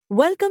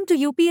Welcome to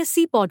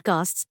UPSC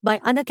Podcasts by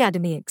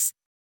Unacademics.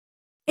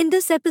 In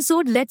this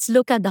episode, let's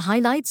look at the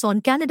highlights on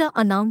Canada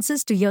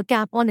announces 2-year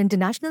cap on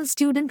international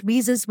student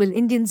visas. Will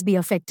Indians be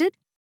affected?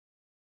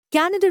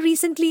 Canada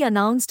recently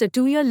announced a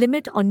 2-year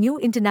limit on new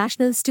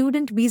international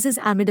student visas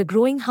amid a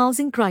growing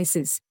housing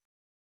crisis.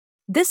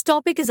 This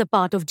topic is a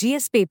part of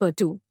GS Paper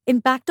 2,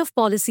 Impact of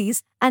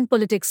Policies and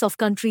Politics of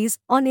Countries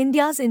on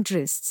India's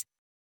Interests.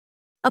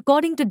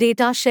 According to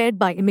data shared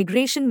by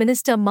Immigration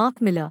Minister Mark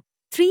Miller,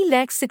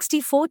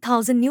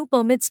 364,000 new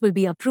permits will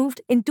be approved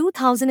in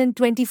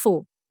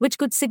 2024, which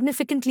could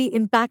significantly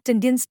impact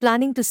Indians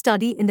planning to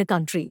study in the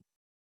country.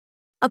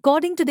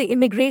 According to the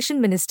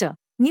Immigration Minister,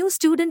 new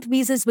student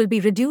visas will be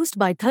reduced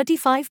by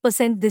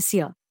 35% this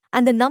year,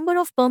 and the number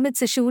of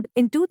permits issued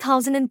in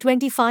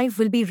 2025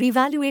 will be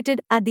reevaluated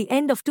at the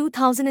end of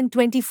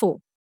 2024.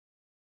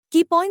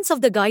 Key points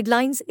of the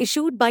guidelines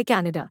issued by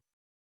Canada.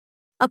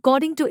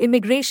 According to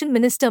Immigration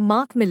Minister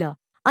Mark Miller,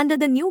 under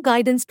the new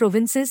guidance,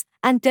 provinces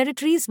and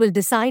territories will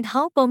decide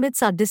how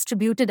permits are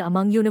distributed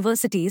among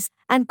universities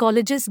and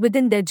colleges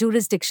within their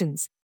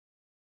jurisdictions.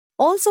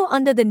 Also,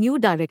 under the new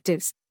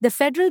directives, the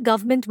federal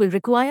government will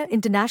require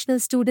international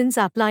students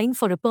applying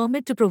for a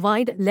permit to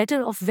provide a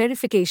letter of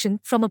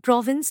verification from a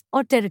province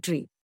or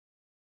territory.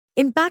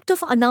 Impact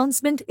of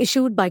announcement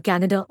issued by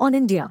Canada on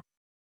India.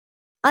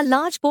 A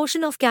large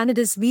portion of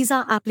Canada's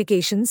visa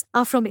applications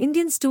are from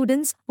Indian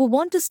students who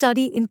want to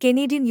study in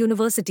Canadian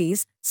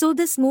universities, so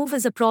this move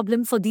is a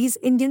problem for these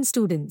Indian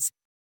students.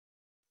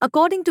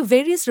 According to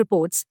various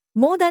reports,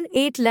 more than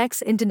 8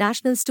 lakhs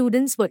international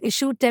students were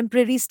issued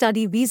temporary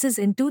study visas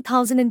in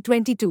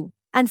 2022,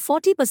 and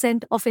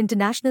 40% of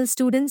international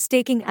students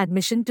taking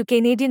admission to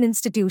Canadian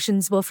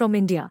institutions were from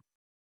India.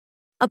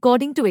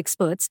 According to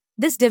experts,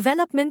 this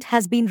development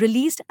has been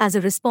released as a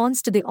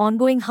response to the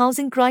ongoing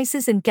housing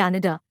crisis in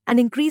Canada and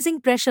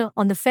increasing pressure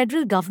on the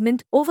federal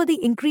government over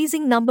the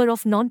increasing number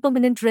of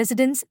non-permanent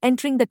residents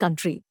entering the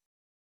country.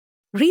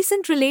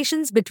 Recent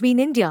relations between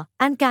India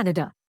and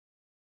Canada.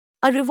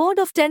 A reward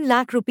of 10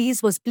 lakh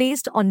rupees was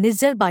placed on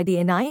Nijjar by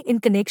the NIA in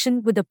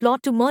connection with a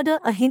plot to murder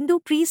a Hindu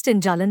priest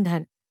in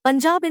Jalandhar,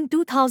 Punjab in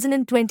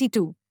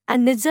 2022,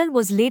 and Nijjar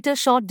was later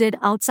shot dead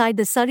outside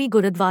the Surrey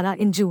Gurudwara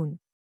in June.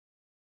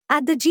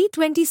 At the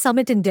G20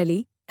 summit in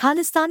Delhi,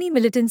 Khalistani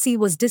militancy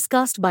was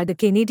discussed by the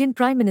Canadian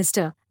Prime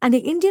Minister and the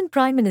Indian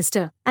Prime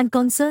Minister, and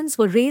concerns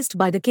were raised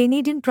by the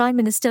Canadian Prime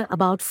Minister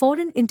about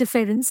foreign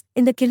interference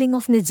in the killing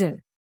of Nijjar.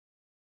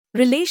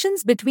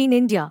 Relations between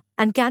India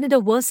and Canada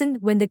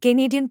worsened when the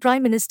Canadian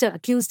Prime Minister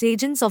accused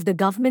agents of the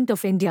Government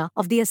of India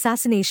of the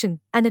assassination,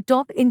 and a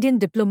top Indian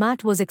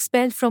diplomat was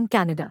expelled from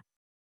Canada.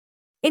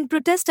 In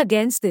protest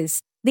against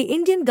this, the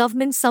Indian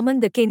government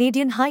summoned the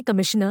Canadian High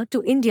Commissioner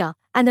to India,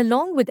 and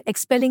along with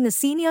expelling a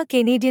senior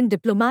Canadian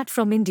diplomat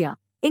from India,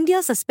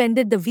 India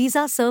suspended the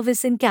visa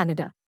service in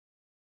Canada.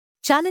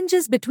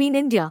 Challenges between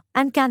India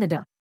and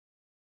Canada.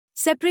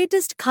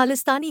 Separatist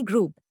Khalistani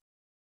group.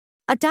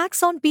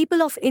 Attacks on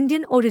people of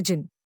Indian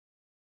origin.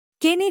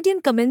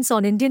 Canadian comments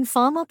on Indian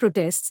farmer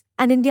protests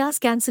and India's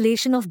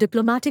cancellation of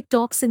diplomatic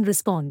talks in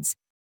response.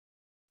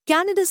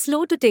 Canada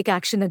slow to take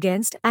action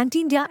against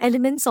anti-India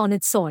elements on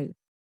its soil.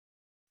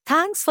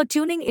 Thanks for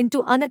tuning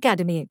into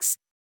Unacademics.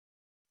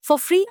 For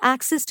free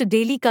access to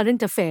daily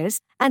current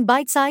affairs and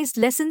bite-sized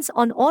lessons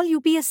on all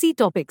UPSC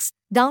topics,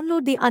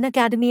 download the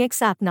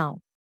Unacademics app now.